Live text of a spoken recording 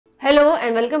Hello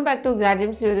and welcome back to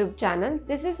Grad-Dreams YouTube channel.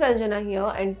 This is Sanjana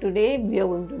here and today we are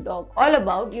going to talk all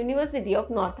about University of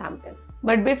Northampton.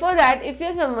 But before that, if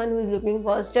you're someone who is looking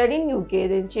for study in UK,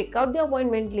 then check out the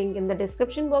appointment link in the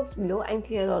description box below and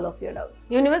clear all of your doubts.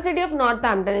 University of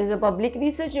Northampton is a public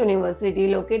research university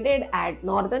located at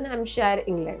Northamptonshire,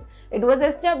 England. It was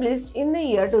established in the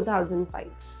year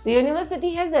 2005. The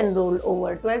university has enrolled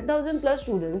over 12,000 plus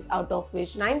students, out of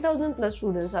which 9,000 plus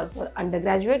students are for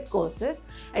undergraduate courses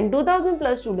and 2,000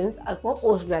 plus students are for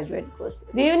postgraduate courses.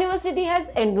 The university has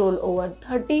enrolled over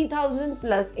 30,000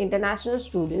 plus international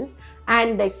students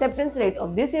and the acceptance rate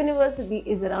of this university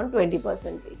is around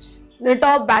 20%. The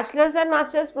top bachelor's and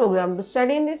master's programs to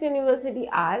study in this university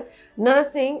are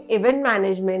nursing, event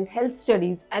management, health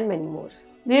studies and many more.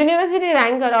 The university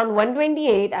ranked around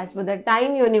 128 as per the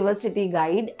Time University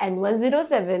Guide and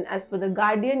 107 as per the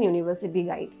Guardian University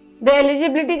Guide. The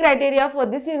eligibility criteria for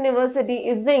this university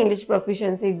is the English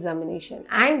proficiency examination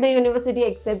and the university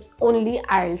accepts only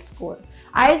IELTS score.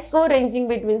 IELTS score ranging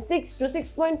between 6 to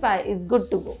 6.5 is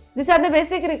good to go. These are the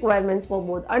basic requirements for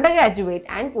both undergraduate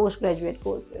and postgraduate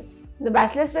courses. The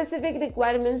bachelor specific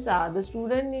requirements are the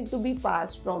student need to be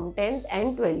passed from 10th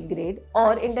and 12th grade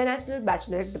or international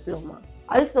bachelorate diploma.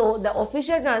 Also, the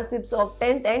official transcripts of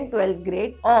 10th and 12th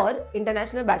grade or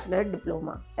International Bachelorate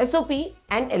Diploma, SOP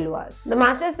and LORs. The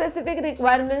master specific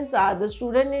requirements are the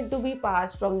student need to be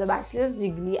passed from the bachelor's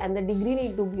degree and the degree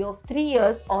need to be of 3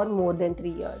 years or more than 3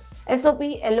 years. SOP,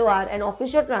 LOR and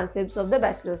official transcripts of the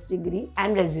bachelor's degree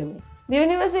and resume. The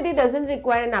university doesn't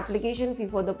require an application fee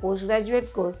for the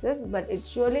postgraduate courses, but it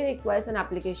surely requires an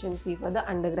application fee for the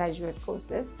undergraduate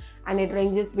courses and it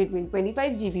ranges between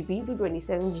 25 GBP to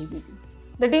 27 GBP.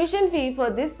 The tuition fee for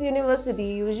this university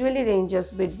usually ranges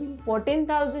between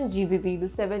 14,000 GBP to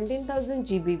 17,000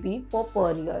 GBP for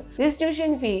per year. This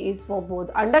tuition fee is for both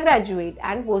undergraduate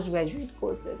and postgraduate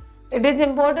courses. It is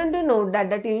important to note that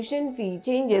the tuition fee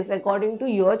changes according to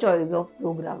your choice of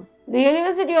program. The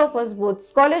university offers both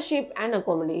scholarship and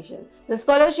accommodation. The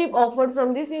scholarship offered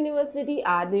from this university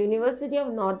are the University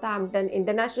of Northampton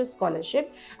International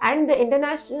Scholarship and the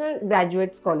International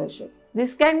Graduate Scholarship.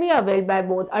 This can be availed by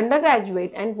both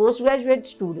undergraduate and postgraduate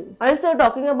students. Also,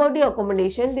 talking about the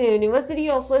accommodation, the university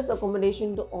offers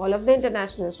accommodation to all of the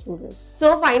international students.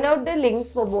 So, find out the links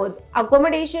for both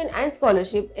accommodation and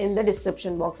scholarship in the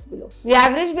description box below. The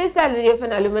average base salary of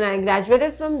an alumni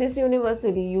graduated from this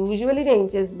university usually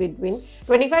ranges between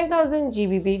 25,000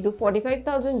 GBP to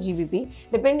 45,000 GBP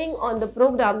depending on the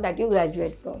program that you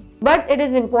graduate from. But it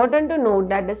is important to note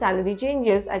that the salary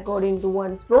changes according to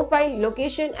one's profile,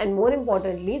 location and more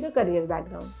importantly the career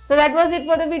background. So that was it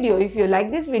for the video. If you like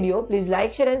this video, please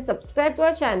like, share and subscribe to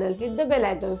our channel. Hit the bell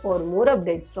icon for more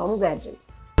updates from Grad-Dreams.